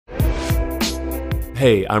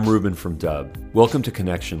Hey, I'm Ruben from Dub. Welcome to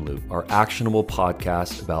Connection Loop, our actionable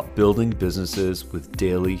podcast about building businesses with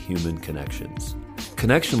daily human connections.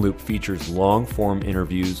 Connection Loop features long-form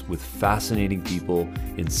interviews with fascinating people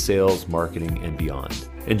in sales, marketing, and beyond.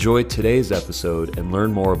 Enjoy today's episode and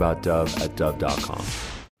learn more about Dub at dub.com.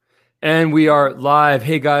 And we are live.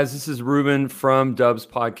 Hey guys, this is Ruben from Dub's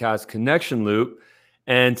podcast, Connection Loop.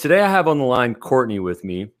 And today I have on the line Courtney with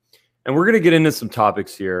me. And we're going to get into some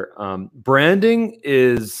topics here. Branding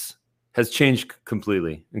has changed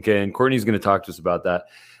completely. Okay, and Courtney's going to talk to us about that.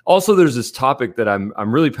 Also, there's this topic that I'm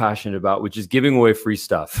really passionate about, which is giving away free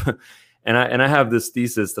stuff. and I have this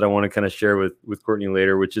thesis that I want to kind of share with Courtney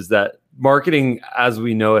later, which is that marketing, as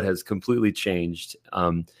we know it, has completely changed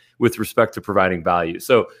with respect to providing value.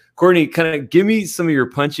 So, Courtney, kind of give me some of your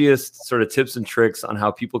punchiest sort of tips and tricks on how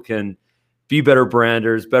people can be better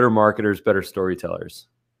branders, better marketers, better storytellers.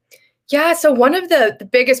 Yeah, so one of the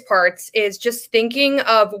biggest parts is just thinking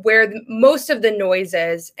of where most of the noise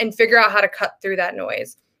is and figure out how to cut through that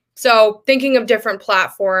noise. So thinking of different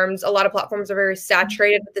platforms, a lot of platforms are very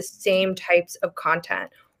saturated with the same types of content,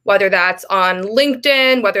 whether that's on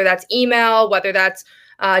LinkedIn, whether that's email, whether that's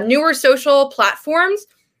newer social platforms.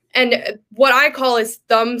 And what I call is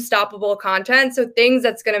thumb-stoppable content. So things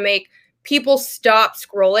that's going to make people stop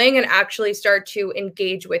scrolling and actually start to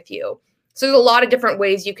engage with you. So there's a lot of different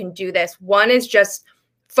ways you can do this. One is just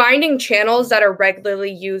finding channels that are regularly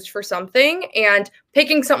used for something and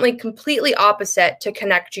picking something completely opposite to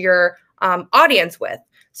connect your audience with.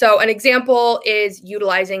 So an example is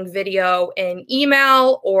utilizing video in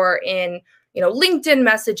email or in LinkedIn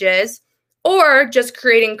messages, or just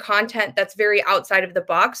creating content that's very outside of the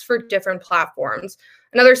box for different platforms.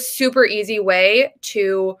 Another super easy way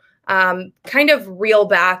to kind of reel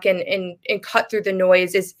back and cut through the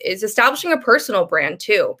noise is establishing a personal brand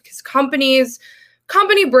too, because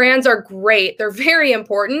company brands are great. They're very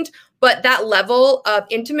important, but that level of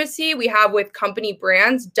intimacy we have with company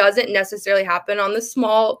brands doesn't necessarily happen on the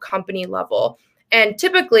small company level. And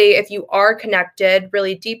typically, if you are connected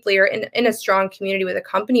really deeply or in a strong community with a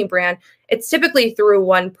company brand, it's typically through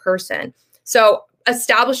one person. So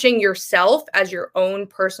establishing yourself as your own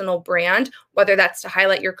personal brand, whether that's to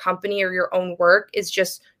highlight your company or your own work, is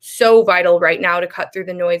just so vital right now to cut through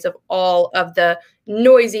the noise of all of the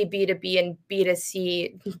noisy B2B and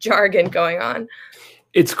B2C jargon going on.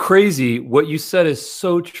 It's crazy. What you said is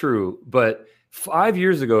so true. But 5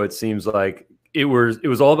 years ago, it seems like it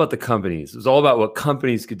was all about the companies. It was all about what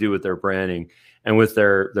companies could do with their branding and with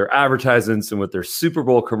their advertisements and with their Super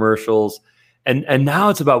Bowl commercials. And now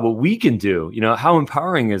it's about what we can do. How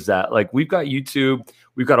empowering is that? Like, we've got YouTube,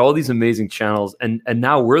 we've got all these amazing channels, and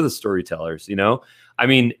now we're the storytellers. I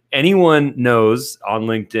mean, anyone knows on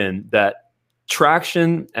LinkedIn that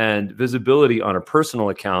traction and visibility on a personal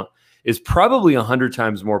account is probably 100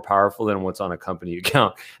 times more powerful than what's on a company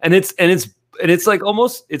account. And it's like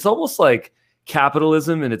almost like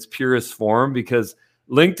capitalism in its purest form, because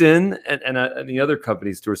LinkedIn and the other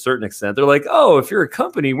companies, to a certain extent, they're like, oh, if you're a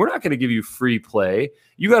company, we're not going to give you free play.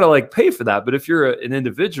 You got to pay for that. But if you're an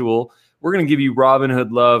individual, we're going to give you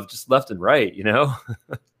Robinhood love just left and right,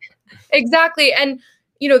 Exactly. And,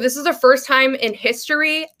 this is the first time in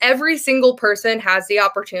history, every single person has the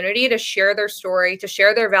opportunity to share their story, to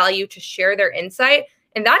share their value, to share their insight.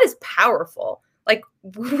 And that is powerful.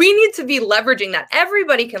 We need to be leveraging that.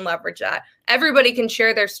 Everybody can leverage that. Everybody can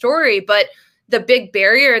share their story, but the big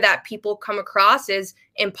barrier that people come across is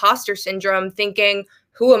imposter syndrome, thinking,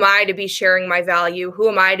 who am I to be sharing my value? Who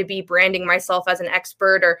am I to be branding myself as an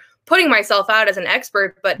expert or putting myself out as an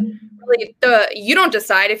expert? But really, you don't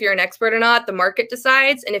decide if you're an expert or not. The market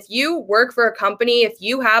decides. And if you work for a company, if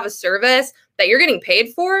you have a service that you're getting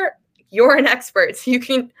paid for, you're an expert. So you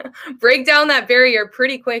can break down that barrier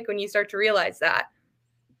pretty quick when you start to realize that.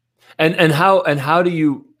 And how do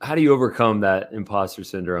you overcome that imposter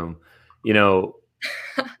syndrome? It's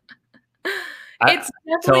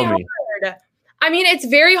definitely hard. I mean, it's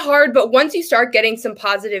very hard, but once you start getting some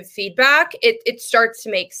positive feedback, it starts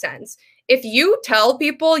to make sense. If you tell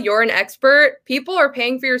people you're an expert, people are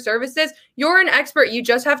paying for your services, you're an expert. You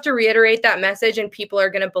just have to reiterate that message and people are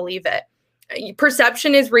going to believe it.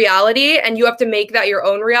 Perception is reality, and you have to make that your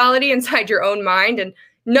own reality inside your own mind and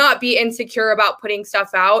not be insecure about putting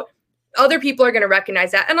stuff out. Other people are going to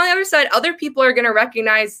recognize that. And on the other side, other people are going to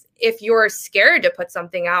recognize if you're scared to put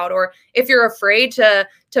something out, or if you're afraid to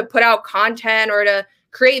put out content or to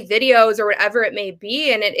create videos or whatever it may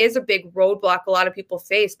be. And it is a big roadblock a lot of people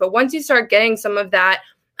face. But once you start getting some of that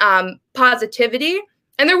positivity,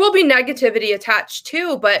 and there will be negativity attached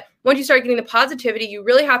too, but once you start getting the positivity, you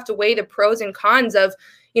really have to weigh the pros and cons of,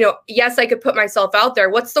 yes, I could put myself out there.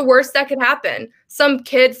 What's the worst that could happen? Some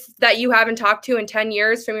kid that you haven't talked to in 10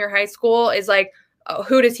 years from your high school is like, oh,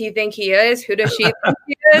 who does he think he is? Who does she think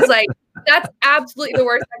he is? Like, that's absolutely the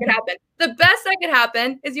worst that could happen. The best that could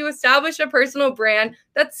happen is you establish a personal brand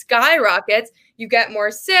that skyrockets. You get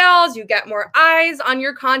more sales, you get more eyes on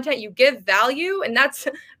your content, you give value, and that's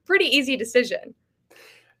a pretty easy decision.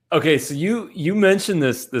 Okay, so you mentioned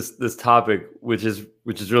this topic, which is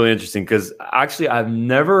really interesting, because actually I've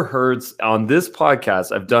never heard on this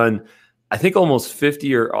podcast. I've done, I think, almost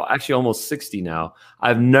 50 or actually almost 60 now.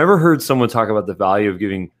 I've never heard someone talk about the value of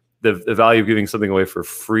giving the value of giving something away for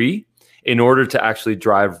free in order to actually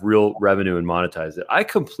drive real revenue and monetize it. I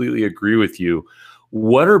completely agree with you.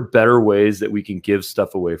 What are better ways that we can give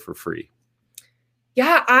stuff away for free?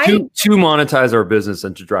 Yeah, to monetize our business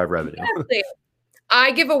and to drive revenue. Exactly.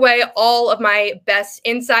 I give away all of my best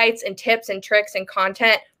insights and tips and tricks and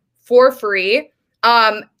content for free.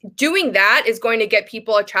 Doing that is going to get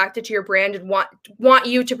people attracted to your brand and want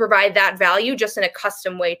you to provide that value just in a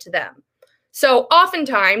custom way to them. So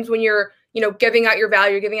oftentimes when you're, giving out your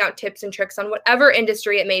value, giving out tips and tricks on whatever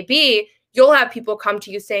industry it may be, you'll have people come to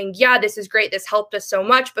you saying, yeah, this is great. This helped us so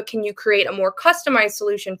much, but can you create a more customized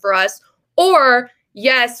solution for us? Or,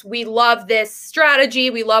 yes, we love this strategy.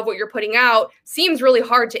 We love what you're putting out. Seems really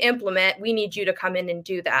hard to implement. We need you to come in and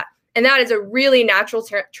do that. And that is a really natural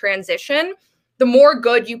transition. The more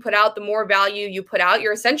good you put out, the more value you put out,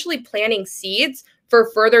 you're essentially planting seeds for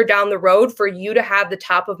further down the road for you to have the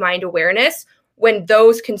top of mind awareness when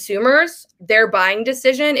those consumers, their buying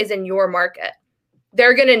decision is in your market.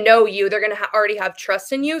 They're going to know you. They're going to already have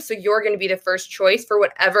trust in you. So you're going to be the first choice for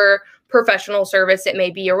whatever professional service it may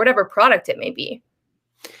be or whatever product it may be.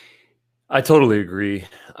 I totally agree.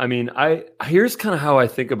 I mean, here's kind of how I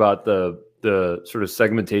think about the sort of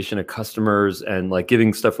segmentation of customers and like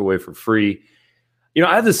giving stuff away for free.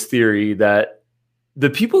 I have this theory that the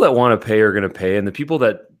people that want to pay are going to pay, and the people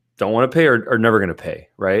that don't want to pay are never going to pay,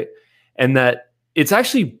 right? And that it's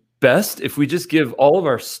actually best if we just give all of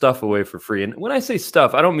our stuff away for free. And when I say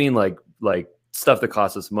stuff, I don't mean like stuff that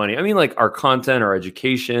costs us money. I mean like our content, our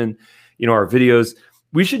education, our videos.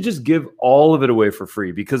 We should just give all of it away for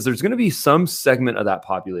free, because there's going to be some segment of that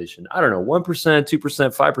population. I don't know, 1%, 2%,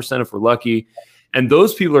 5% if we're lucky. And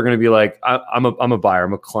those people are going to be like, I'm a buyer,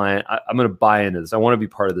 I'm a client. I'm going to buy into this. I want to be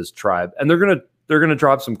part of this tribe. And they're going to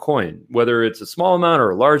drop some coin, whether it's a small amount or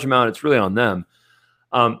a large amount. It's really on them.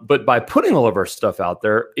 But by putting all of our stuff out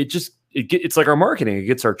there, it's like our marketing. It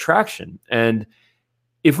gets our traction. And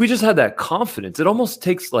if we just had that confidence, it almost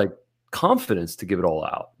takes like confidence to give it all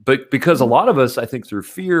out. But because a lot of us, I think, through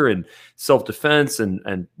fear and self-defense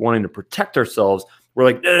and wanting to protect ourselves, we're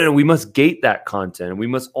like, no, we must gate that content. We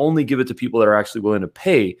must only give it to people that are actually willing to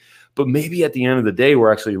pay. But maybe at the end of the day,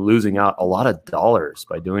 we're actually losing out a lot of dollars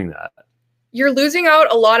by doing that. You're losing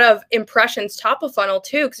out a lot of impressions top of funnel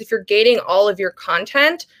too, because if you're gating all of your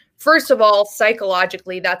content, first of all,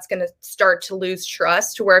 psychologically, that's going to start to lose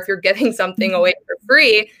trust, to where if you're giving something away for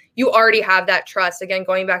free, you already have that trust. Again,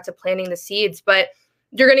 going back to planting the seeds, but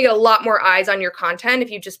you're going to get a lot more eyes on your content if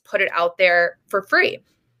you just put it out there for free.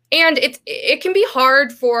 And it can be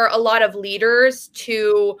hard for a lot of leaders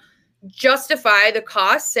to justify the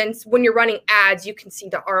cost, since when you're running ads, you can see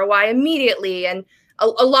the ROI immediately. And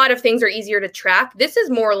a lot of things are easier to track. This is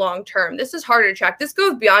more long-term. This is harder to track. This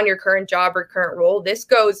goes beyond your current job or current role. This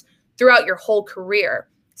goes throughout your whole career.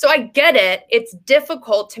 So I get it. It's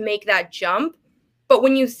difficult to make that jump. But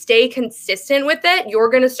when you stay consistent with it, you're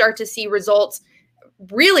going to start to see results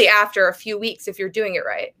really after a few weeks if you're doing it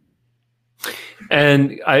right.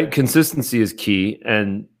 And consistency is key.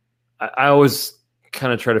 And I always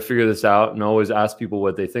kind of try to figure this out and always ask people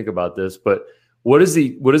what they think about this. But what is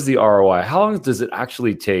the ROI? How long does it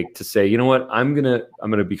actually take to say, you know what, I'm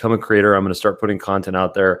gonna become a creator. I'm gonna start putting content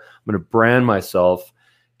out there. I'm gonna brand myself,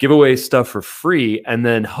 give away stuff for free, and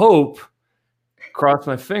then hope, cross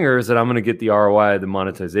my fingers, that I'm going to get the ROI, the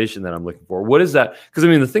monetization that I'm looking for. What is that? Because I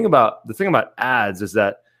mean, the thing about ads is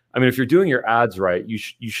that, I mean, if you're doing your ads right, you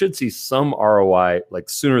should see some ROI like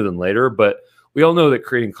sooner than later. But we all know that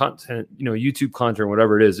creating content, YouTube content,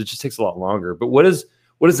 whatever it is, it just takes a lot longer. But what is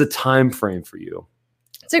the time frame for you?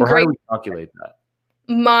 It's a great. How do we calculate that?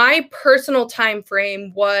 My personal time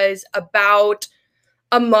frame was about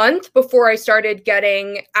a month before I started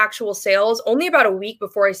getting actual sales, only about a week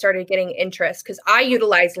before I started getting interest, because I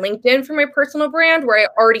utilized LinkedIn for my personal brand, where I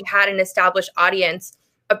already had an established audience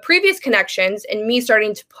of previous connections, and me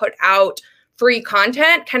starting to put out free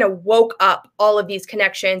content kind of woke up all of these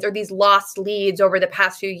connections or these lost leads over the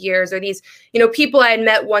past few years, or these, people I had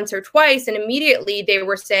met once or twice, and immediately they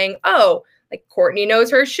were saying, oh, like Courtney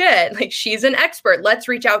knows her shit. Like she's an expert. Let's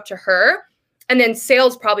reach out to her. And then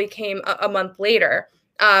sales probably came a month later.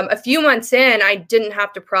 A few months in, I didn't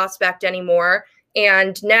have to prospect anymore.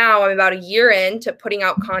 And now I'm about a year into putting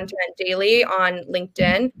out content daily on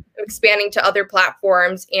LinkedIn, expanding to other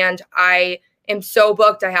platforms. And I am so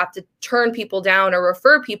booked, I have to turn people down or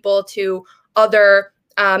refer people to other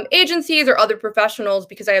agencies or other professionals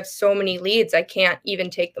because I have so many leads, I can't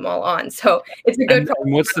even take them all on. So it's a good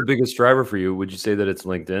problem. What's the biggest driver for you? Would you say that it's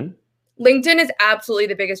LinkedIn? LinkedIn is absolutely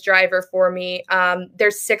the biggest driver for me.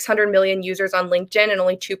 There's 600 million users on LinkedIn and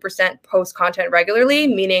only 2% post content regularly,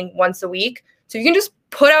 meaning once a week. So you can just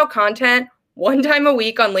put out content one time a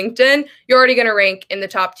week on LinkedIn, you're already going to rank in the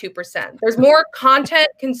top 2%. There's more content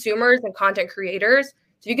consumers than content creators.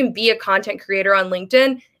 So you can be a content creator on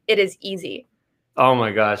LinkedIn. It is easy. Oh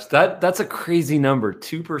my gosh, that's a crazy number,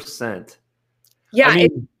 2%. Yeah, I mean,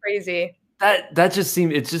 it's crazy. That just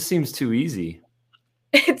seems too easy.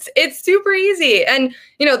 It's super easy. And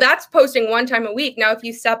that's posting one time a week. Now, if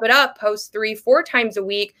you step it up, post 3-4 times a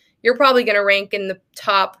week, you're probably going to rank in the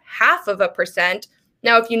top 0.5%.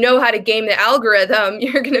 Now, if you know how to game the algorithm,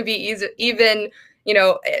 you're going to be even,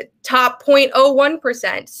 top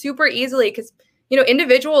 0.01% super easily because,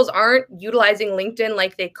 individuals aren't utilizing LinkedIn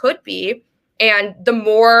like they could be. And the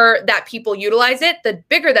more that people utilize it, the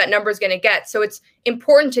bigger that number is going to get. So it's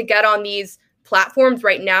important to get on these platforms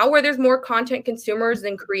right now where there's more content consumers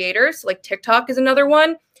than creators. Like TikTok is another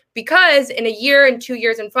one, because in a year and 2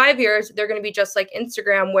 years and 5 years, they're going to be just like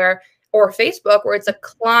Instagram or Facebook, where it's a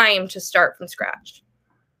climb to start from scratch.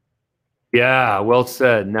 Yeah, well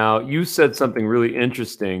said. Now, you said something really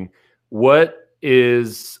interesting. What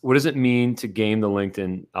does it mean to game the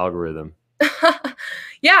LinkedIn algorithm?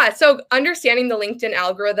 Yeah, so understanding the LinkedIn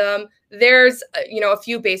algorithm, there's a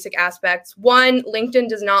few basic aspects. One, LinkedIn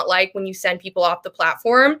does not like when you send people off the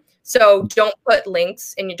platform. So don't put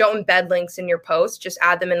links and you don't embed links in your post, just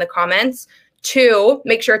add them in the comments. 2,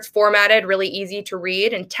 make sure it's formatted, really easy to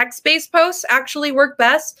read, and text-based posts actually work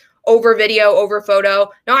best over video, over photo.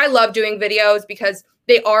 Now, I love doing videos because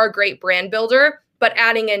they are a great brand builder, but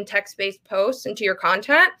adding in text-based posts into your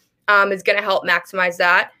content is going to help maximize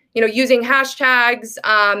that. Using hashtags,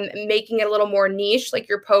 making it a little more niche, like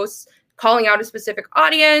your posts calling out a specific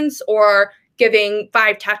audience or giving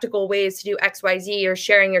 5 tactical ways to do XYZ or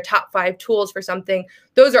sharing your top 5 tools for something.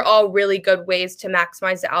 Those are all really good ways to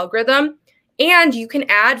maximize the algorithm. And you can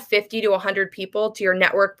add 50 to 100 people to your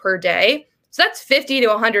network per day. So that's 50 to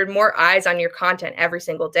 100 more eyes on your content every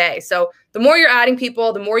single day. So the more you're adding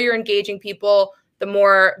people, the more you're engaging people, the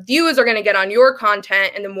more views are going to get on your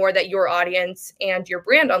content and the more that your audience and your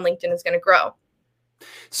brand on LinkedIn is going to grow.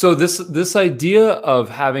 So this idea of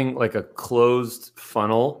having like a closed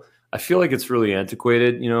funnel, I feel like it's really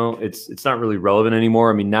antiquated. It's not really relevant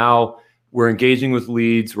anymore. I mean, now we're engaging with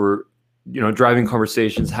leads, we're driving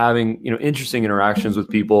conversations, having interesting interactions with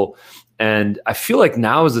people, and I feel like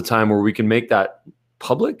now is the time where we can make that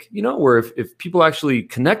public. Where if people actually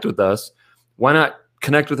connect with us, why not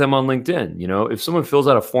connect with them on LinkedIn? If someone fills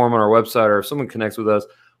out a form on our website or if someone connects with us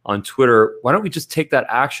on Twitter, why don't we just take that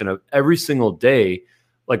action of every single day,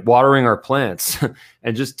 like watering our plants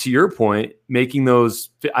and just, to your point, making those.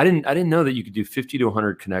 I didn't know that you could do 50 to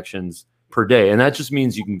 100 connections per day. And that just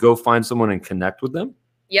means you can go find someone and connect with them.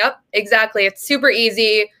 Yep, exactly. It's super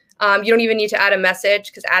easy. You don't even need to add a message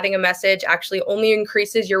because adding a message actually only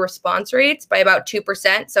increases your response rates by about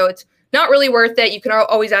 2%. So it's not really worth it. You can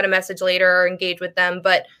always add a message later or engage with them,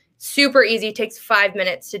 but super easy, takes 5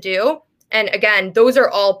 minutes to do. And again, those are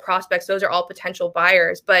all prospects. Those are all potential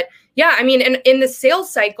buyers. But yeah, I mean, in the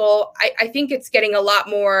sales cycle, I think it's getting a lot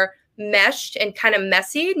more meshed and kind of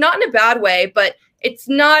messy, not in a bad way, but it's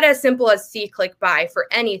not as simple as see, click, buy for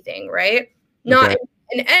anything, right? Not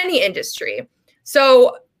in any industry.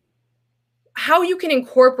 So how you can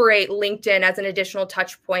incorporate LinkedIn as an additional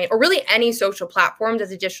touch point, or really any social platforms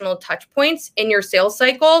as additional touch points in your sales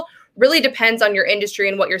cycle, really depends on your industry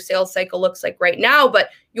and what your sales cycle looks like right now. But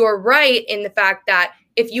you're right in the fact that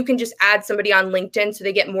if you can just add somebody on LinkedIn so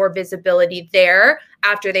they get more visibility there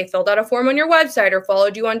after they filled out a form on your website or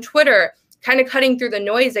followed you on Twitter, kind of cutting through the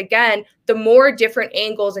noise again, the more different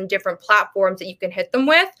angles and different platforms that you can hit them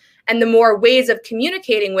with, and the more ways of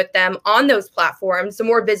communicating with them on those platforms, the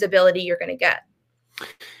more visibility you're going to get.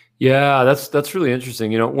 Yeah, that's really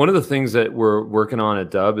interesting. One of the things that we're working on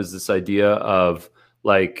at Dub is this idea of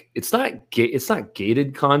like, it's not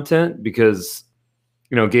gated content, because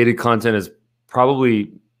gated content is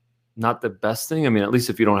probably not the best thing. I mean, at least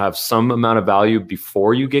if you don't have some amount of value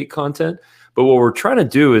before you gate content. But what we're trying to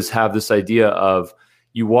do is have this idea of,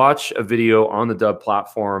 you watch a video on the Dubb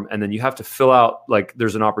platform, and then you have to fill out, like,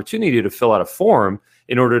 there's an opportunity to fill out a form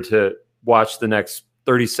in order to watch the next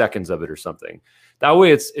 30 seconds of it or something. That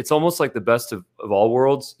way it's almost like the best of all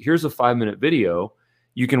worlds. Here's a 5-minute video.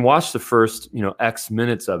 You can watch the first, X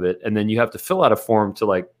minutes of it, and then you have to fill out a form to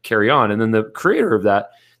like carry on. And then the creator of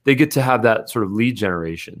that, they get to have that sort of lead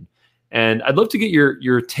generation. And I'd love to get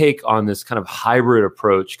your take on this kind of hybrid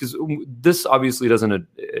approach, because this obviously doesn't,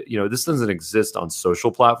 this doesn't exist on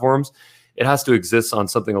social platforms. It has to exist on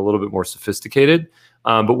something a little bit more sophisticated.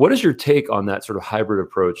 But what is your take on that sort of hybrid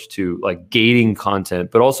approach to like gating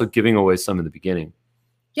content, but also giving away some in the beginning?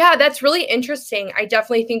 Yeah, that's really interesting. I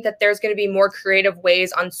definitely think that there's going to be more creative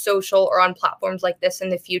ways on social or on platforms like this in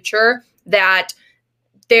the future that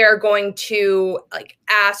they're going to like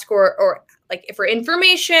ask or like for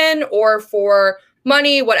information or for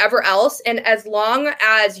money, whatever else. And as long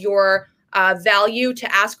as your value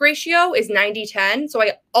to ask ratio is 90-10. So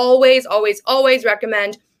I always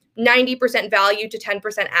recommend 90% value to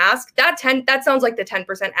 10% ask. That sounds like the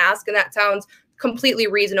 10% ask, and that sounds completely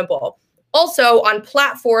reasonable. Also, on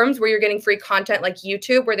platforms where you're getting free content like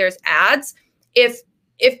YouTube, where there's ads, if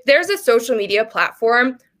there's a social media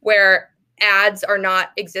platform where ads are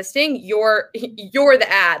not existing, you're the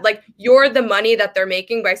ad. Like, you're the money that they're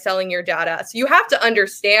making by selling your data. So you have to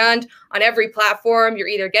understand, on every platform, you're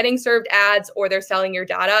either getting served ads or they're selling your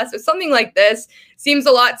data. So something like this seems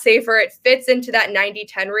a lot safer. It fits into that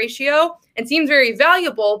 90-10 ratio and seems very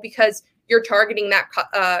valuable because you're targeting that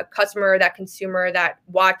customer, that consumer, that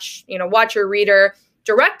watcher, reader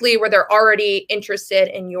directly, where they're already interested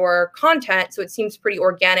in your content. So it seems pretty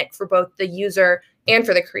organic for both the user and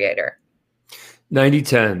for the creator.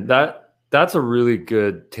 90-10, that's a really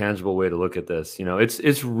good tangible way to look at this.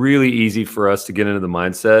 It's really easy for us to get into the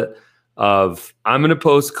mindset of, I'm going to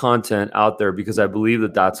post content out there because I believe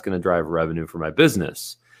that that's going to drive revenue for my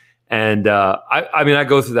business. And I mean, I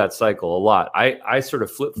go through that cycle a lot. I sort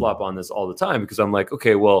of flip-flop on this all the time because I'm like,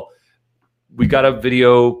 okay, well, we got a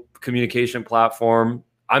video communication platform.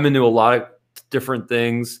 I'm into a lot of different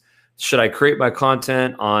things. Should I create my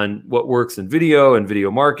content on what works in video and video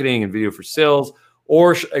marketing and video for sales?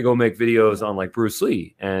 Or should I go make videos on like Bruce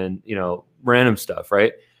Lee and, random stuff,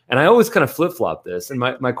 right? And I always kind of flip-flop this. And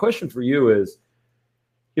my question for you is,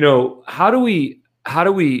 how do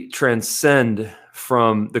we transcend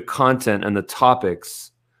from the content and the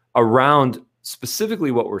topics around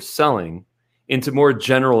specifically what we're selling into more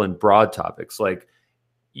general and broad topics? Like,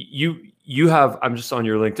 you have, I'm just on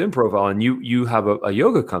your LinkedIn profile, and you have a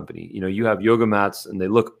yoga company. You have yoga mats, and they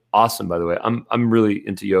look awesome, by the way. I'm really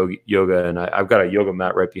into yoga, and I've got a yoga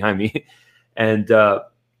mat right behind me. And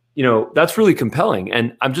that's really compelling.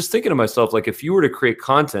 And I'm just thinking to myself, like, if you were to create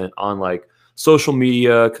content on like social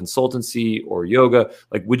media, consultancy, or yoga,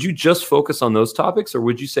 like, would you just focus on those topics, or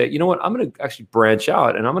would you say, you know what, I'm going to actually branch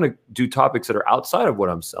out and I'm going to do topics that are outside of what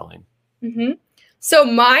I'm selling? Mm-hmm. So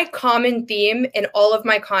my common theme in all of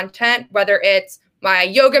my content, whether it's my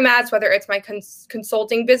yoga mats, whether it's my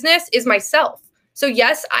consulting business, is myself. So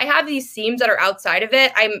yes, I have these themes that are outside of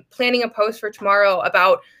it. I'm planning a post for tomorrow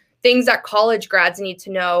about things that college grads need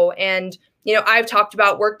to know. And, I've talked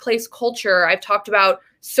about workplace culture. I've talked about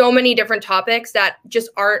so many different topics that just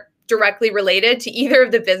aren't directly related to either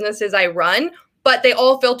of the businesses I run, but they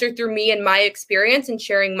all filter through me and my experience and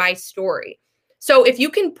sharing my story. So if you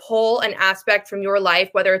can pull an aspect from your life,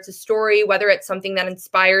 whether it's a story, whether it's something that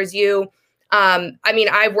inspires you.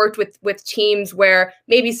 I've worked with teams where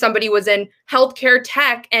maybe somebody was in healthcare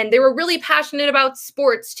tech and they were really passionate about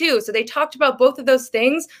sports too. So they talked about both of those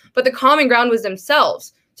things, but the common ground was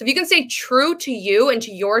themselves. So if you can stay true to you and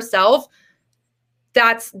to yourself,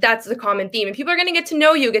 that's the common theme. And people are going to get to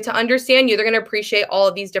know you, get to understand you. They're going to appreciate all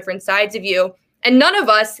of these different sides of you. And none of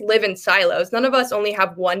us live in silos. None of us only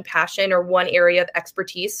have one passion or one area of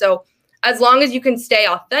expertise. So as long as you can stay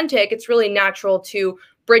authentic, it's really natural to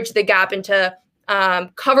bridge the gap and to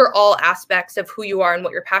cover all aspects of who you are and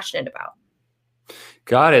what you're passionate about.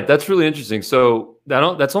 Got it. That's really interesting. So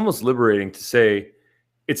that's almost liberating to say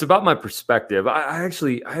it's about my perspective. I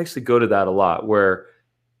actually go to that a lot, where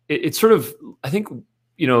it's sort of, I think,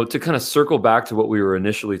 to kind of circle back to what we were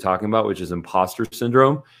initially talking about, which is imposter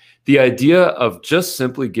syndrome. The idea of just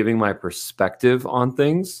simply giving my perspective on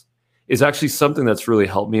things is actually something that's really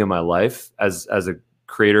helped me in my life as a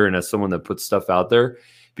creator and as someone that puts stuff out there,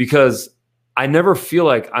 because I never feel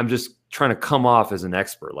like I'm just trying to come off as an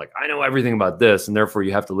expert. Like, I know everything about this, and therefore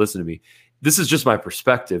you have to listen to me. This is just my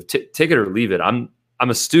perspective. Take it or leave it. I'm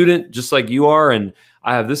a student just like you are, and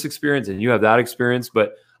I have this experience and you have that experience.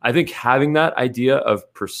 But I think having that idea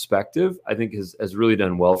of perspective, I think has really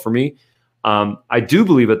done well for me. I do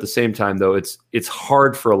believe at the same time, though, it's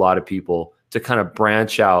hard for a lot of people to kind of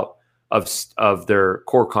branch out of their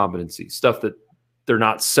core competency, stuff that they're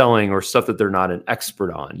not selling or stuff that they're not an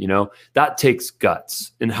expert on. That takes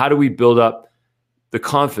guts. And how do we build up the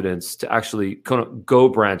confidence to actually kind of go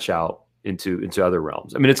branch out into other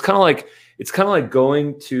realms? I mean, it's kind of like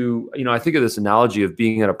going to, I think of this analogy of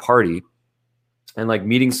being at a party and like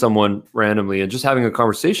meeting someone randomly and just having a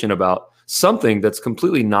conversation about something that's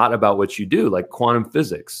completely not about what you do, like quantum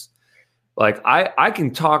physics. Like I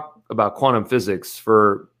can talk about quantum physics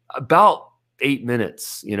for about 8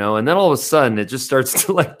 minutes, and then all of a sudden it just starts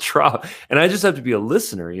to like drop, and I just have to be a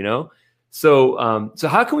listener, So, so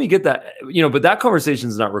how can we get that, but that conversation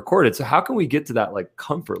is not recorded. So how can we get to that like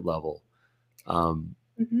comfort level, of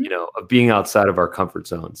being outside of our comfort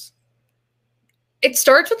zones? It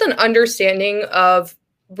starts with an understanding of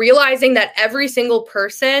realizing that every single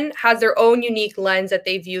person has their own unique lens that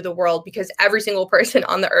they view the world, because every single person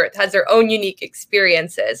on the earth has their own unique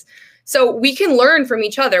experiences. So we can learn from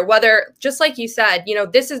each other, whether, just like you said,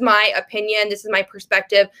 this is my opinion, this is my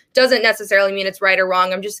perspective, doesn't necessarily mean it's right or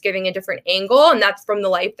wrong. I'm just giving a different angle, and that's from the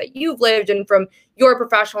life that you've lived and from your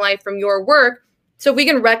professional life, from your work. So we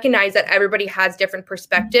can recognize that everybody has different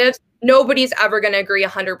perspectives. Nobody's ever going to agree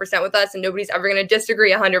 100% with us, and nobody's ever going to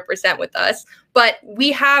disagree 100% with us. But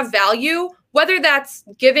we have value, whether that's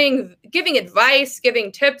giving advice,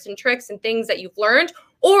 giving tips and tricks and things that you've learned,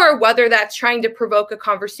 or whether that's trying to provoke a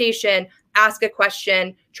conversation, ask a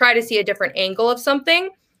question, try to see a different angle of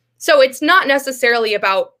something. So it's not necessarily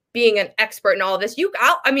about being an expert in all of this.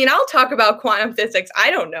 I'll talk about quantum physics.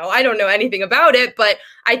 I don't know anything about it, but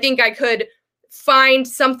I think I could find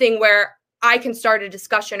something where I can start a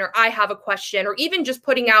discussion, or I have a question, or even just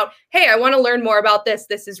putting out, hey, I want to learn more about this.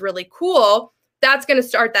 This is really cool. That's going to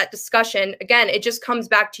start that discussion. Again, it just comes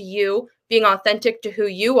back to you being authentic to who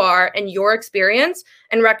you are and your experience,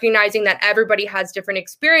 and recognizing that everybody has different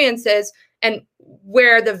experiences, and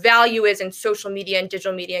where the value is in social media and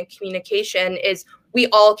digital media and communication is we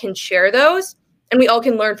all can share those and we all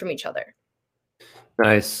can learn from each other.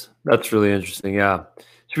 Nice. That's really interesting. Yeah.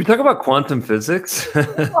 Should we talk about quantum physics?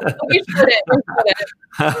 We should.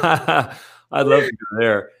 I'd love to go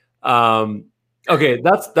there. Okay,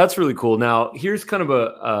 that's really cool. Now, here's kind of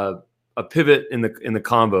a pivot in the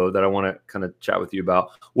combo that I want to kind of chat with you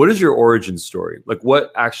about. What is your origin story? Like,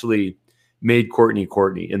 what actually made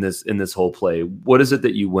Courtney in this whole play? What is it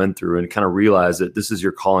that you went through and kind of realized that this is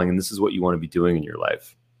your calling and this is what you want to be doing in your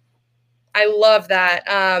life? I love that.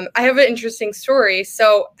 I have an interesting story.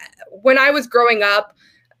 So when I was growing up,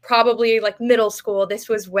 probably like middle school, this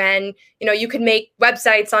was when, you could make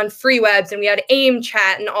websites on free webs, and we had AIM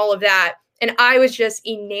chat and all of that. And I was just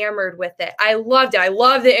enamored with it. I loved it. I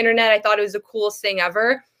loved the internet. I thought it was the coolest thing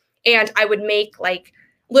ever. And I would make like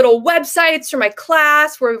little websites for my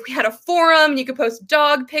class where we had a forum and you could post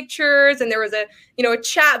dog pictures, and there was a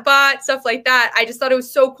chat bot, stuff like that. I just thought it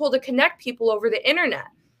was so cool to connect people over the internet.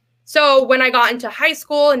 So when I got into high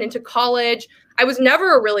school and into college, I was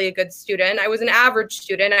never really a good student. I was an average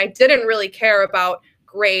student. I didn't really care about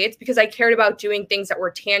grades because I cared about doing things that were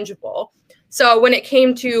tangible. So when it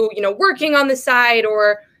came to, working on the side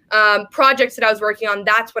or projects that I was working on,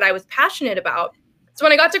 that's what I was passionate about. So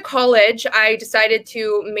when I got to college, I decided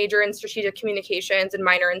to major in strategic communications and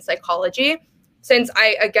minor in psychology, since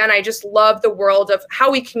I just love the world of how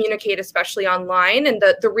we communicate, especially online, and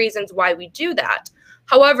the reasons why we do that.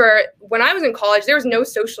 However, when I was in college, there was no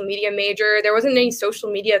social media major. There wasn't any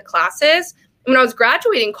social media classes. And when I was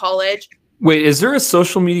graduating college. Wait, is there a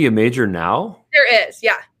social media major now? There is,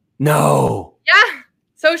 yeah. No. Yeah.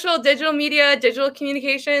 Social, digital media, digital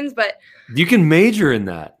communications, but. You can major in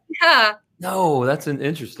that. Yeah. No, that's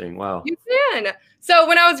interesting. Wow. You can. So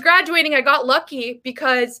when I was graduating, I got lucky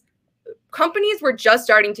because companies were just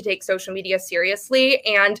starting to take social media seriously,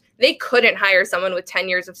 and they couldn't hire someone with 10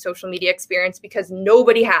 years of social media experience because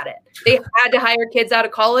nobody had it. They had to hire kids out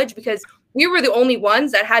of college because we were the only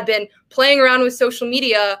ones that had been playing around with social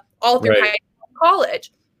media all through high school and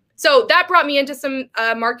college. So that brought me into some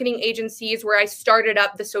marketing agencies where I started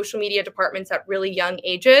up the social media departments at really young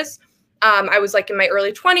ages. I was like in my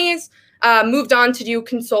early 20s, moved on to do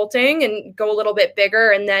consulting and go a little bit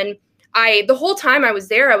bigger. And then the whole time I was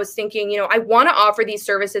there, I was thinking, I want to offer these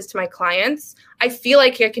services to my clients. I feel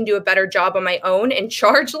like I can do a better job on my own and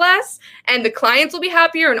charge less, and the clients will be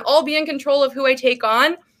happier, and I'll be in control of who I take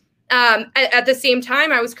on. At the same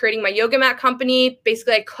time, I was creating my yoga mat company.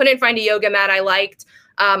 Basically, I couldn't find a yoga mat I liked.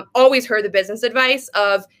 Always heard the business advice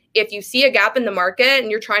of, if you see a gap in the market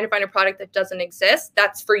and you're trying to find a product that doesn't exist,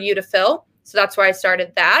 that's for you to fill. So that's why I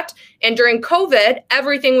started that. And during COVID,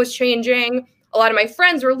 everything was changing. a lot of my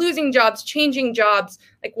friends were losing jobs, changing jobs,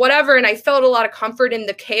 like whatever. And I felt a lot of comfort in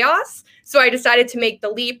the chaos. So I decided to make the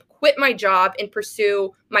leap, quit my job, and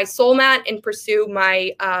pursue my SoulMat and pursue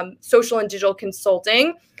my social and digital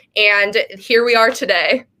consulting. And here we are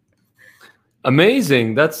today.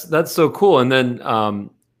 Amazing. That's so cool. And then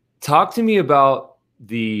talk to me about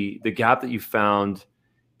the gap that you found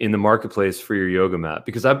in the marketplace for your yoga mat,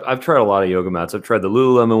 because I've tried a lot of yoga mats. I've tried the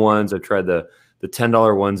Lululemon ones. I've tried the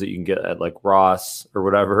 $10 ones that you can get at like Ross or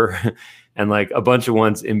whatever, and like a bunch of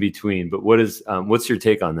ones in between. But what's your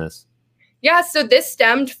take on this? Yeah, so this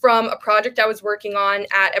stemmed from a project I was working on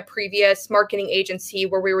at a previous marketing agency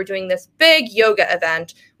where we were doing this big yoga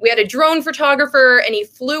event. We had a drone photographer and he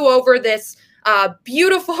flew over this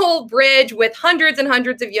beautiful bridge with hundreds and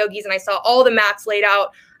hundreds of yogis, and I saw all the mats laid out.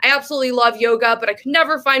 I absolutely love yoga, but I could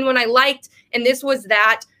never find one I liked. And this was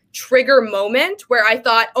that trigger moment where I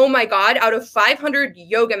thought, oh my God, out of 500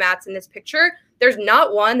 yoga mats in this picture, there's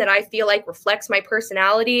not one that I feel like reflects my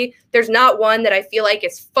personality. There's not one that I feel like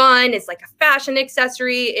is fun, is like a fashion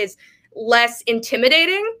accessory, is less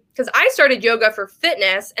intimidating. Because I started yoga for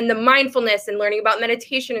fitness, and the mindfulness and learning about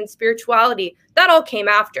meditation and spirituality, that all came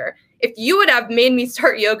after. If you would have made me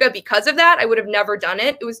start yoga because of that, I would have never done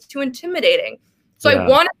it. It was too intimidating. So I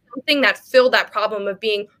wanted something that filled that problem of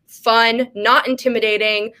being fun, not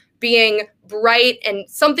intimidating, being bright, and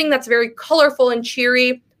something that's very colorful and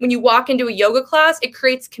cheery. When you walk into a yoga class, it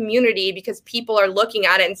creates community because people are looking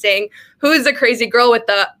at it and saying, who's the crazy girl with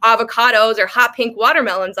the avocados or hot pink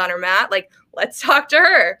watermelons on her mat? Like, let's talk to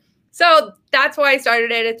her. So that's why I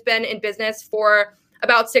started it. It's been in business for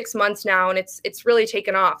about 6 months now, and it's really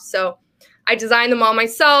taken off. So I design them all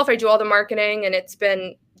myself. I do all the marketing, and it's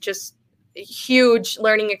been just a huge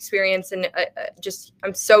learning experience. And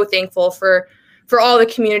I'm so thankful for all the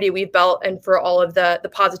community we've built and for all of the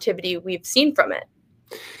positivity we've seen from it.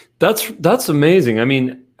 That's amazing. I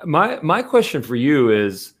mean, my question for you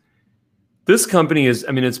is, this company is,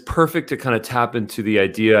 I mean, it's perfect to kind of tap into the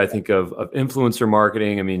idea, I think, of influencer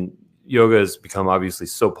marketing. I mean, yoga has become obviously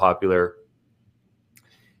so popular,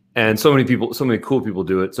 and so many cool people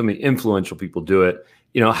do it. So many influential people do it.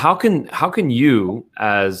 You know, how can you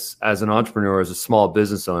as an entrepreneur, as a small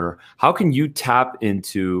business owner, how can you tap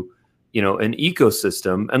into, you know, an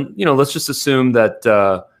ecosystem? And, you know, let's just assume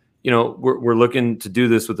that, you know, we're looking to do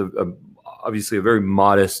this with obviously a very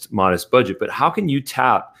modest budget, but how can you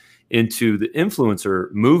tap into the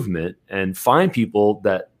influencer movement and find people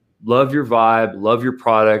that love your vibe, love your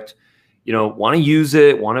product, you know, want to use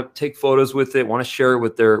it, want to take photos with it, want to share it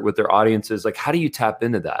with their audiences? Like, how do you tap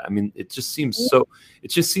into that? I mean, it just seems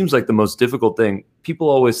like the most difficult thing. People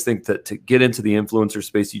always think that to get into the influencer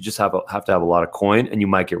space, you just have to have a lot of coin and you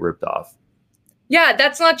might get ripped off. Yeah,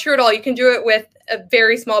 that's not true at all. You can do it with a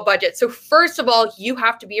very small budget. So first of all, you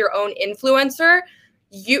have to be your own influencer.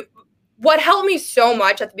 What helped me so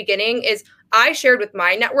much at the beginning is I shared with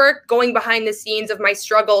my network, going behind the scenes of my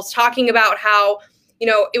struggles, talking about how, you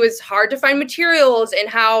know, it was hard to find materials and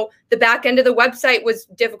how the back end of the website was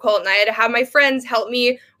difficult. And I had to have my friends help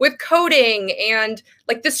me with coding and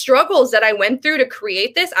like the struggles that I went through to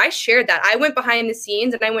create this. I shared that. I went behind the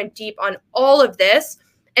scenes and I went deep on all of this.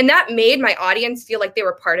 And that made my audience feel like they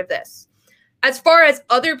were part of this. As far as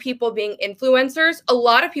other people being influencers, a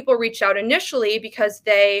lot of people reached out initially because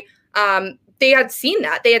they had seen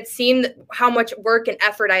that. They had seen how much work and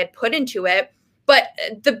effort I had put into it. But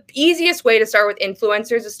the easiest way to start with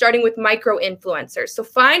influencers is starting with micro influencers. So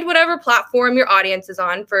find whatever platform your audience is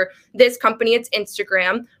on. For this company, it's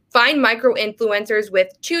Instagram. Find micro influencers with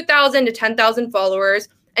 2,000 to 10,000 followers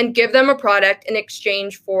and give them a product in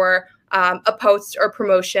exchange for a post or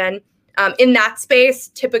promotion. In that space,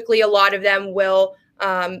 typically a lot of them will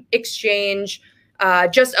exchange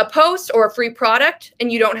just a post or a free product,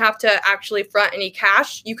 and you don't have to actually front any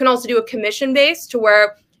cash. You can also do a commission base to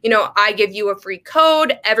where, you know, I give you a free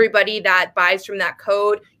code. Everybody that buys from that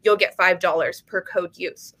code, you'll get $5 per code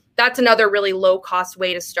use. That's another really low cost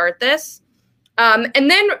way to start this.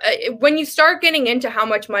 And then when you start getting into how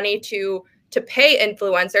much money to pay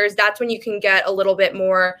influencers, that's when you can get a little bit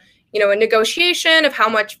more, you know, a negotiation of how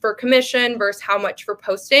much for commission versus how much for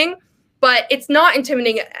posting. But it's not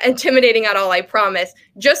intimidating at all, I promise.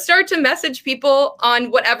 Just start to message people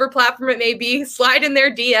on whatever platform it may be, slide in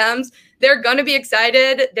their DMs. They're going to be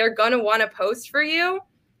excited. They're going to want to post for you.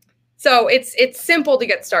 So it's simple to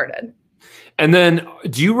get started. And then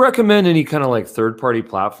do you recommend any kind of like third-party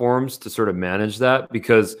platforms to sort of manage that?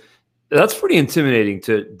 Because that's pretty intimidating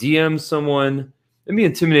to DM someone. Maybe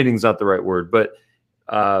intimidating is not the right word, but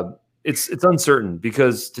it's uncertain,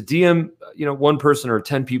 because to DM, one person or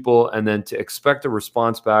 10 people, and then to expect a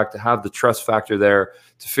response back, to have the trust factor there,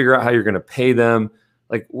 to figure out how you're going to pay them.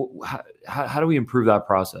 Like, how do we improve that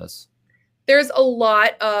process? There's a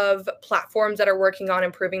lot of platforms that are working on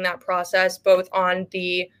improving that process, both on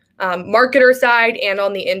the marketer side and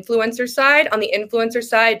on the influencer side. On the influencer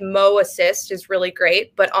side, Mo Assist is really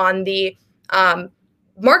great, but on the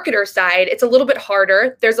marketer side, it's a little bit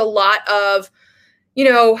harder. There's a lot of,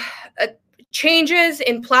 changes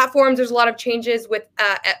in platforms. There's a lot of changes with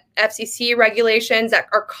FCC regulations that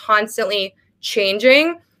are constantly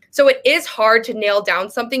changing. So it is hard to nail down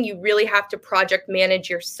something. You really have to project manage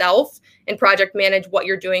yourself and project manage what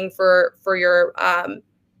you're doing for your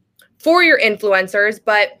influencers.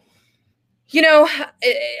 But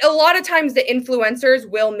a lot of times the influencers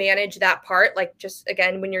will manage that part. Like, just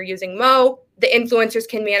again, when you're using Mo, the influencers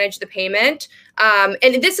can manage the payment.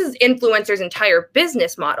 And this is influencers' entire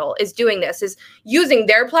business model, is doing this, is using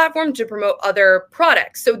their platform to promote other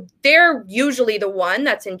products. So they're usually the one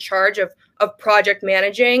that's in charge of project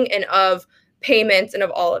managing and of payments and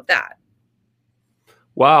of all of that.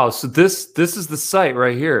 Wow. So this is the site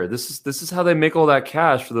right here. This is how they make all that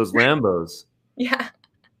cash for those Lambos. Yeah.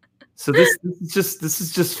 So this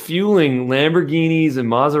is just fueling Lamborghinis and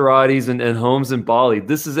Maseratis and homes in Bali.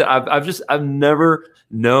 This is it. I've never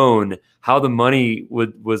known how the money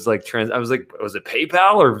was like I was like, was it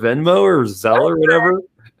PayPal or Venmo or Zelle or whatever?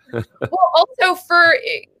 Well, also for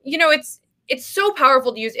it's so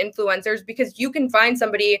powerful to use influencers, because you can find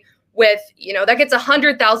somebody with that gets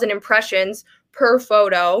 100,000 impressions per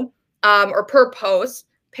photo or per post.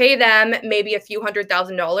 Pay them maybe a few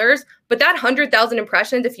 $100,000, but that 100,000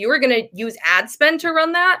 impressions, if you were going to use ad spend to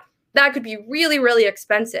run that could be really, really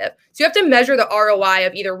expensive. So you have to measure the ROI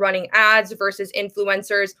of either running ads versus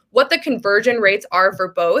influencers, what the conversion rates are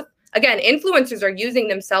for both. Again, influencers are using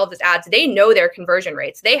themselves as ads. They know their conversion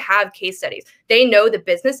rates. They have case studies. They know the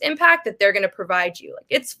business impact that they're going to provide you. Like,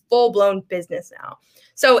 it's full-blown business now.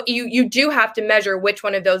 So you do have to measure which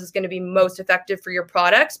one of those is going to be most effective for your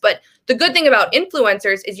products. But the good thing about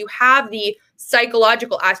influencers is you have the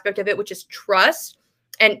psychological aspect of it, which is trust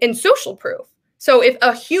and social proof. So if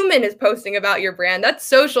a human is posting about your brand, that's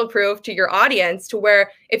social proof to your audience, to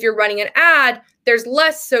where if you're running an ad, there's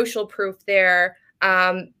less social proof there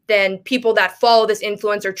than people that follow this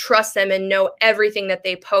influencer, trust them, and know everything that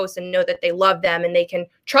they post and know that they love them and they can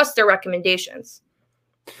trust their recommendations.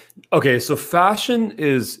 Okay, so fashion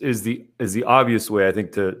is the obvious way, I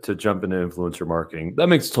think, to jump into influencer marketing. That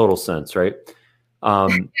makes total sense, right?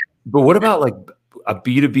 But what about like a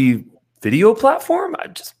B2B video platform?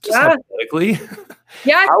 Just hypothetically,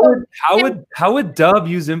 yeah. How would Dub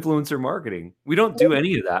use influencer marketing? We don't do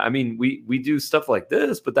any of that. I mean, we do stuff like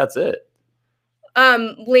this, but that's it.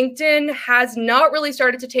 LinkedIn has not really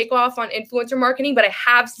started to take off on influencer marketing, but I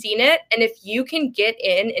have seen it. And if you can get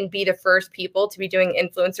in and be the first people to be doing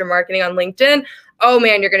influencer marketing on LinkedIn, oh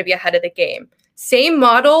man, you're going to be ahead of the game. Same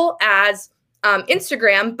model as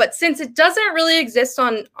Instagram, but since it doesn't really exist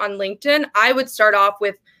on LinkedIn, I would start off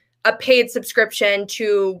with a paid subscription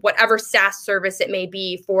to whatever SaaS service it may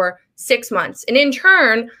be for 6 months. And in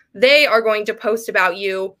turn, they are going to post about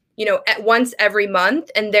you, at once every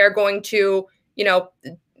month, and they're going to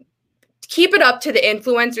keep it up to the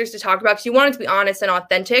influencers to talk about, because you want it to be honest and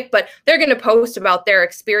authentic, but they're going to post about their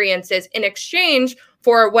experiences in exchange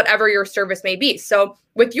for whatever your service may be. So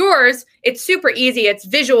with yours, it's super easy. It's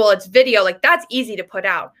visual, it's video, like that's easy to put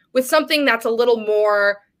out. With something that's a little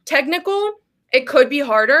more technical, it could be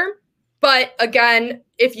harder. But again,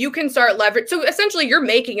 if you can start leverage, so essentially you're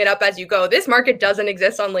making it up as you go. This market doesn't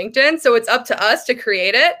exist on LinkedIn, so it's up to us to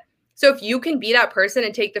create it. So if you can be that person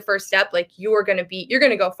and take the first step, like you're going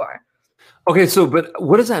to go far. Okay. So, but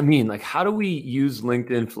what does that mean? Like, how do we use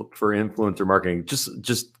LinkedIn for influencer marketing? Just,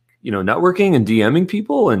 networking and DMing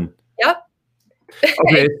people and. Yep.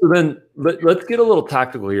 Okay. So then let's get a little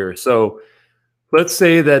tactical here. So let's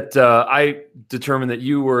say that I determined that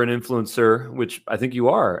you were an influencer, which I think you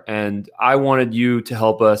are, and I wanted you to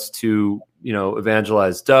help us to,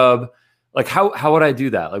 evangelize Dub. Like, how would I do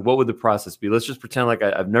that? Like, what would the process be? Let's just pretend like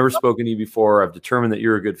I've never spoken to you before. I've determined that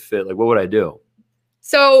you're a good fit. Like, what would I do?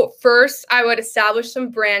 So first, I would establish some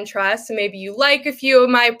brand trust. So maybe you like a few of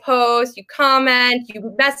my posts, you comment,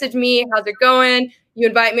 you message me, how's it going? You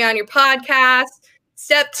invite me on your podcast.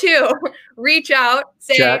 Step 2, reach out,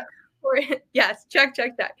 say, check. Yes, check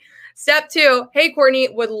that. Step 2, hey, Courtney,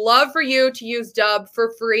 would love for you to use Dub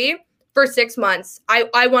for free for 6 months.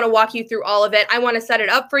 I want to walk you through all of it. I want to set it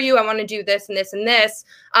up for you. I want to do this and this and this.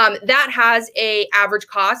 That has a average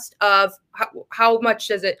cost of how much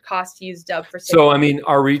does it cost to use Dubb for 6 months? So, I mean,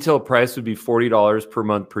 our retail price would be $40 per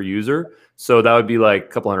month per user. So that would be like a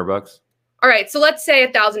couple $100. All right. So let's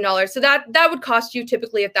say $1,000. So that would cost you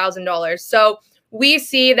typically $1,000. So we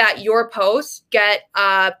see that your posts get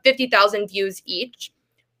 50,000 views each.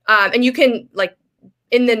 And you can, like,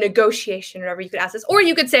 in the negotiation or whatever, you could ask this, or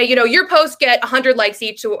you could say, you know, your posts get 100 likes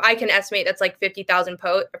each. So I can estimate that's like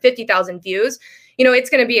 50,000 views. You know, it's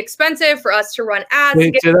going to be expensive for us to run ads.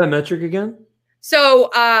 Wait, say that metric again. So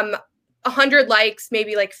 100 likes,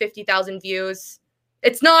 maybe like 50,000 views.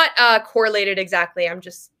 It's not correlated exactly. I'm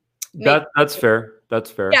just that's fair.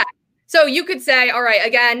 That's fair. Yeah. So you could say, all right,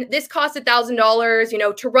 again, this costs $1,000. You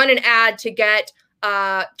know, to run an ad for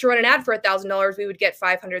 $1,000, we would get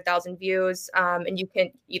 500,000 views. And you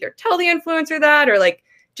can either tell the influencer that or like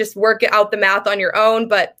just work out the math on your own.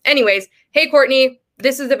 But anyways, hey, Courtney,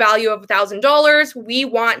 this is the value of $1,000. We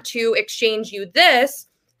want to exchange you this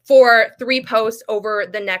for 3 posts over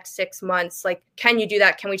the next 6 months. Like, can you do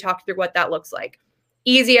that? Can we talk through what that looks like?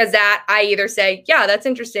 Easy as that. I either say, yeah, that's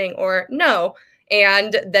interesting, or no.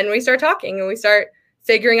 And then we start talking and we start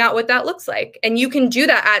figuring out what that looks like. And you can do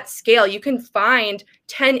that at scale. You can find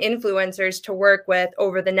 10 influencers to work with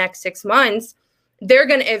over the next 6 months. They're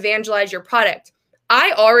going to evangelize your product.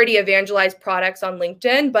 I already evangelize products on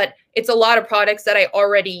LinkedIn, but it's a lot of products that I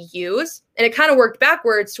already use. And it kind of worked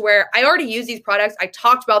backwards to where I already use these products. I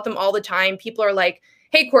talked about them all the time. People are like,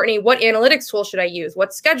 hey, Courtney, what analytics tool should I use? What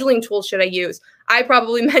scheduling tool should I use? I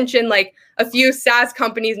probably mentioned like a few SaaS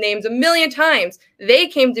companies' names a million times. They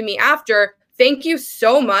came to me after, thank you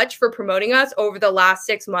so much for promoting us over the last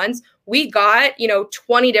 6 months. We got,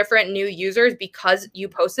 20 different new users because you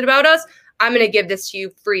posted about us. I'm going to give this to you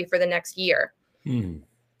free for the next year.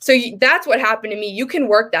 So that's what happened to me. You can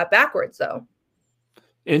work that backwards though.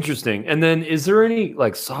 Interesting. And then is there any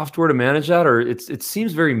like software to manage that, or it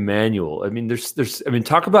seems very manual? I mean,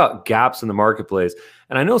 talk about gaps in the marketplace.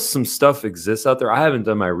 And I know some stuff exists out there. I haven't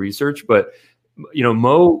done my research, but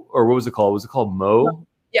Mo, or what was it called? Was it called Mo?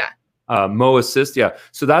 Yeah. Mo Assist. Yeah.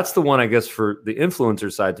 So that's the one, I guess, for the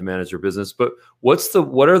influencer side to manage your business. But what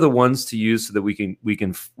are the ones to use so that we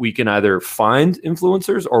can either find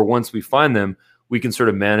influencers, or once we find them, we can sort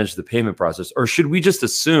of manage the payment process? Or should we just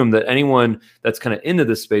assume that anyone that's kind of into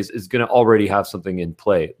this space is going to already have something in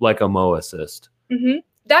play, like a Mo Assist? Mm-hmm.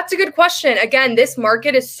 That's a good question. Again, this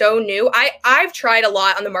market is so new. I've tried a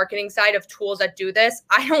lot on the marketing side of tools that do this.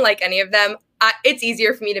 I don't like any of them. It's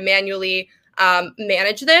easier for me to manually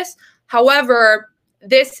manage this. However,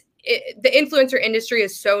 the influencer industry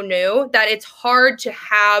is so new that it's hard to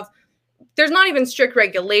have, there's not even strict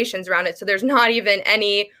regulations around it. So there's not even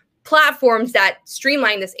any platforms that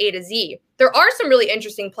streamline this A to Z. There are some really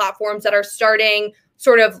interesting platforms that are starting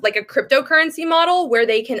sort of like a cryptocurrency model where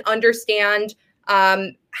they can understand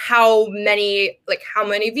how many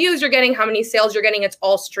views you're getting, how many sales you're getting. It's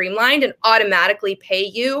all streamlined and automatically pay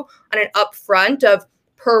you on an upfront of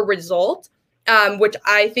per result, which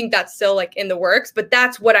I think that's still like in the works, but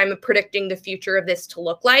that's what I'm predicting the future of this to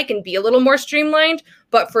look like and be a little more streamlined.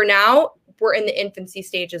 But for now, we're in the infancy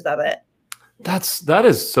stages of it. That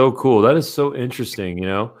is so cool. That is so interesting.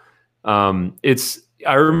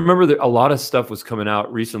 I remember that a lot of stuff was coming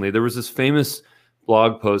out recently. There was this famous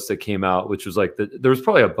blog post that came out, which was like there was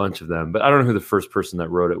probably a bunch of them, but I don't know who the first person that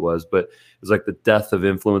wrote it was, but it was like the death of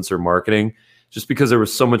influencer marketing, just because there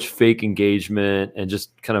was so much fake engagement and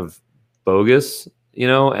just kind of bogus,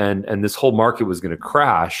 and this whole market was going to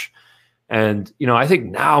crash. And, I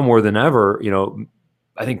think now more than ever,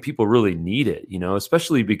 I think people really need it,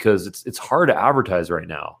 especially because it's hard to advertise right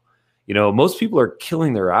now. Most people are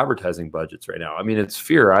killing their advertising budgets right now. I mean, it's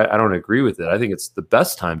fear. I don't agree with it. I think it's the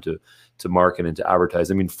best time to market and to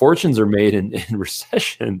advertise. I mean, fortunes are made in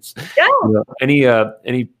recessions. Yeah.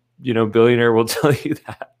 Any billionaire will tell you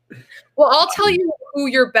that. Well, I'll tell you who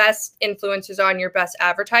your best influencers are and your best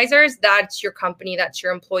advertisers. That's your company, that's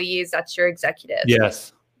your employees, that's your executives.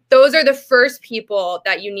 Yes. Those are the first people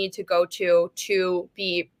that you need to go to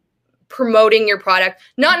be promoting your product,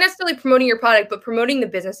 not necessarily promoting your product, but promoting the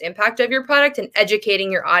business impact of your product and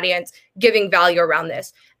educating your audience, giving value around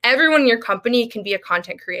this. Everyone in your company can be a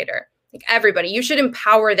content creator. Like everybody, you should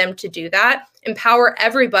empower them to do that. Empower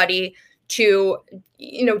everybody to,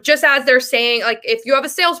 just as they're saying, like if you have a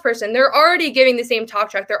salesperson, they're already giving the same talk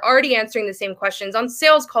track. They're already answering the same questions on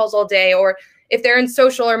sales calls all day, or if they're in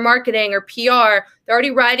social or marketing or PR, they're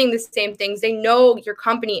already writing the same things. They know your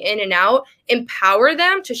company in and out. Empower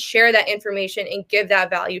them to share that information and give that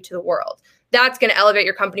value to the world. That's going to elevate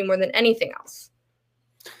your company more than anything else.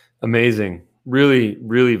 Amazing. Really,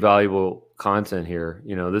 really valuable content here.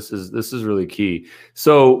 This is really key.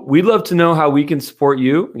 So we'd love to know how we can support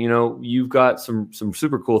you. You've got some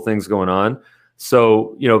super cool things going on.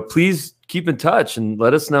 So, please keep in touch and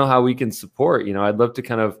let us know how we can support. I'd love to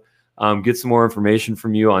kind of get some more information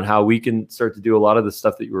from you on how we can start to do a lot of the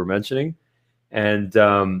stuff that you were mentioning. And,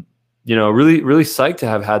 really, really psyched to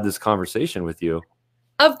have had this conversation with you.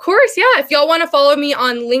 Of course. Yeah. If y'all want to follow me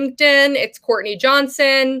on LinkedIn, it's Courtney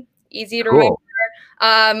Johnson. Easy to remember.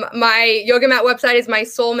 My yoga mat website is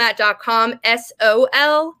mysoulmat.com,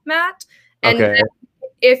 SOL mat. And okay.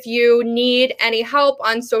 If you need any help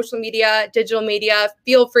on social media, digital media,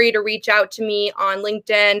 feel free to reach out to me on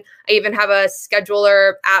LinkedIn. I even have a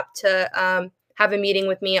scheduler app to have a meeting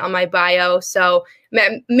with me on my bio. So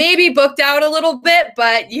maybe booked out a little bit,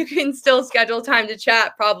 but you can still schedule time to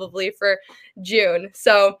chat probably for June.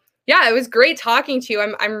 So yeah, it was great talking to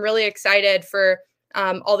you. I'm really excited for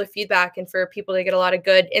all the feedback and for people to get a lot of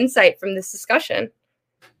good insight from this discussion.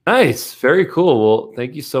 Nice. Very cool. Well,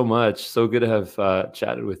 thank you so much. So good to have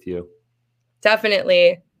chatted with you.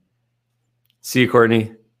 Definitely. See you,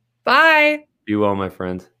 Courtney. Bye. Be well, my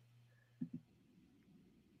friend.